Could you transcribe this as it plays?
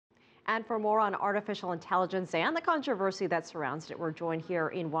And for more on artificial intelligence and the controversy that surrounds it, we're joined here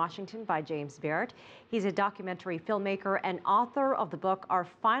in Washington by James Barrat. He's a documentary filmmaker and author of the book, Our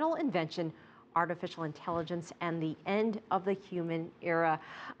Final Invention, Artificial Intelligence and the End of the Human Era.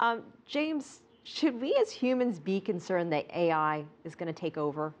 James, should we as humans be concerned that AI is going to take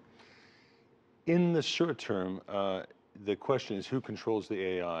over? In the short term, the question is who controls the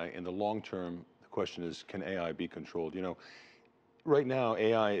AI. In the long term, the question is, can AI be controlled? You know, right now,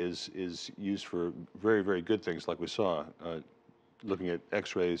 AI is used for very, very good things, like we saw, looking at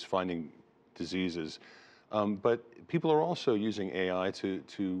X-rays, finding diseases. But people are also using AI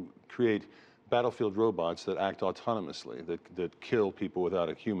to create battlefield robots that act autonomously, that kill people without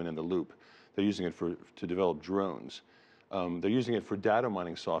a human in the loop. They're using it to develop drones. They're using it for data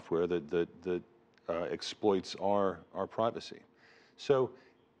mining software that exploits our privacy. So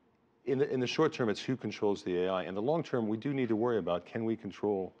in the short term, it's who controls the AI. In the long term, we do need to worry about, can we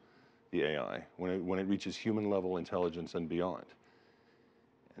control the AI when it reaches human level intelligence and beyond?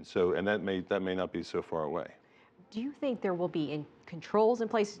 And that may not be so far away. Do you think there will be controls in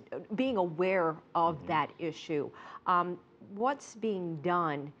place, being aware of that issue? What's being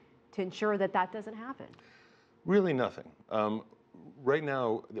done to ensure that that doesn't happen? Really nothing. Right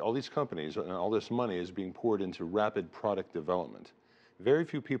now, all these companies and all this money is being poured into rapid product development. Very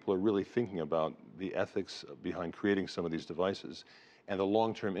few people are really thinking about the ethics behind creating some of these devices and the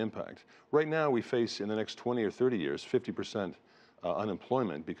long-term impact. Right now, we face, in the next 20 or 30 years, 50%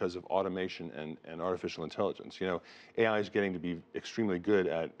 unemployment because of automation and artificial intelligence. You know, AI is getting to be extremely good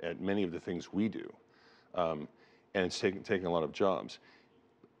at many of the things we do, and it's taking a lot of jobs.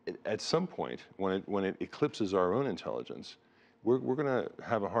 At some point, when it eclipses our own intelligence, we're going to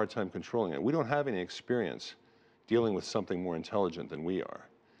have a hard time controlling it. We don't have any experience dealing with something more intelligent than we are.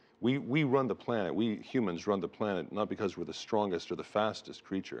 We run the planet. We humans run the planet not because we're the strongest or the fastest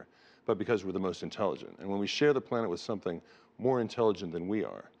creature, but because we're the most intelligent. And when we share the planet with something more intelligent than we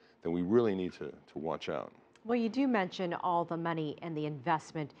are, then we really need to watch out. Well, you do mention all the money and the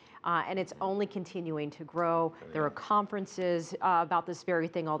investment, and it's only continuing to grow. There are conferences about this very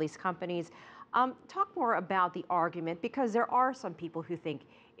thing, all these companies. Talk more about the argument, because there are some people who think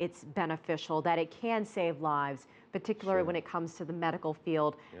it's beneficial, that it can save lives, particularly when it comes to the medical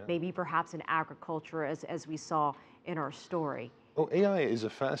field, maybe perhaps in agriculture, as we saw in our story. Oh, AI is a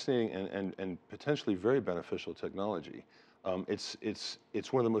fascinating and potentially very beneficial technology.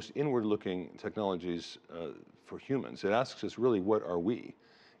 It's one of the most inward-looking technologies for humans. It asks us, really, what are we?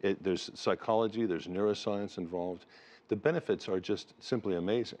 There's psychology, there's neuroscience involved. The benefits are just simply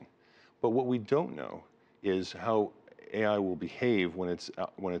amazing. But what we don't know is how AI will behave when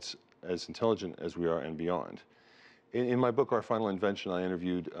it's as intelligent as we are and beyond. In my book, Our Final Invention, I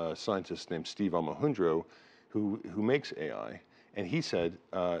interviewed a scientist named Steve Almohandro, who makes AI, and he said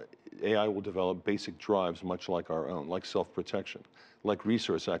AI will develop basic drives much like our own, like self-protection, like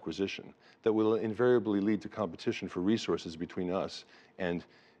resource acquisition, that will invariably lead to competition for resources between us and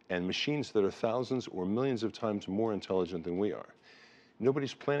machines that are thousands or millions of times more intelligent than we are.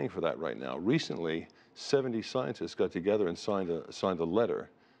 Nobody's planning for that right now. Recently, 70 scientists got together and signed a letter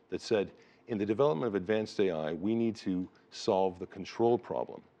that said, in the development of advanced AI, we need to solve the control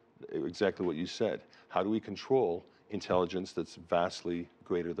problem. Exactly what you said. How do we control intelligence that's vastly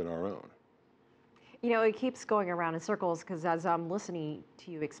greater than our own? You know, it keeps going around in circles, because as I'm listening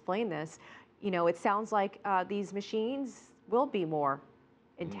to you explain this, you know, it sounds like these machines will be more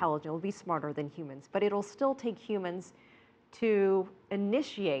intelligent, will be smarter than humans, but it'll still take humans to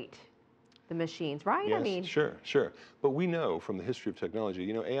initiate the machines, right? Yes, I mean, sure. But we know from the history of technology,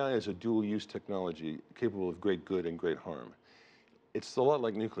 you know, AI is a dual-use technology capable of great good and great harm. It's a lot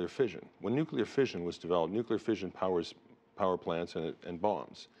like nuclear fission. When nuclear fission was developed, nuclear fission powers power plants and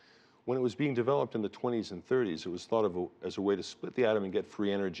bombs. When it was being developed in the 20s and 30s, it was thought of as a way to split the atom and get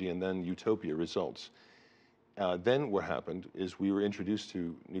free energy, and then utopia results. Then what happened is we were introduced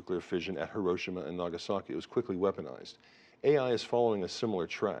to nuclear fission at Hiroshima and Nagasaki. It was quickly weaponized. AI is following a similar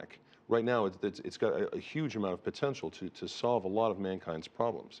track. Right now, it's got a huge amount of potential to solve a lot of mankind's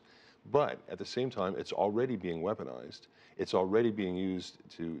problems. But at the same time, it's already being weaponized. It's already being used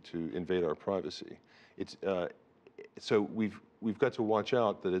to invade our privacy. So we've got to watch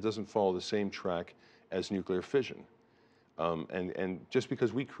out that it doesn't follow the same track as nuclear fission. And just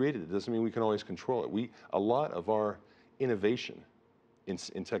because we created it doesn't mean we can always control it. A lot of our innovation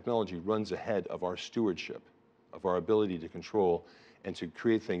in technology runs ahead of our stewardship, of our ability to control and to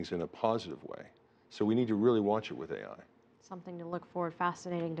create things in a positive way. So we need to really watch it with AI. Something to look forward.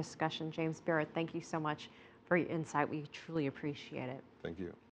 Fascinating discussion. James Barrat, thank you so much for your insight. We truly appreciate it. Thank you.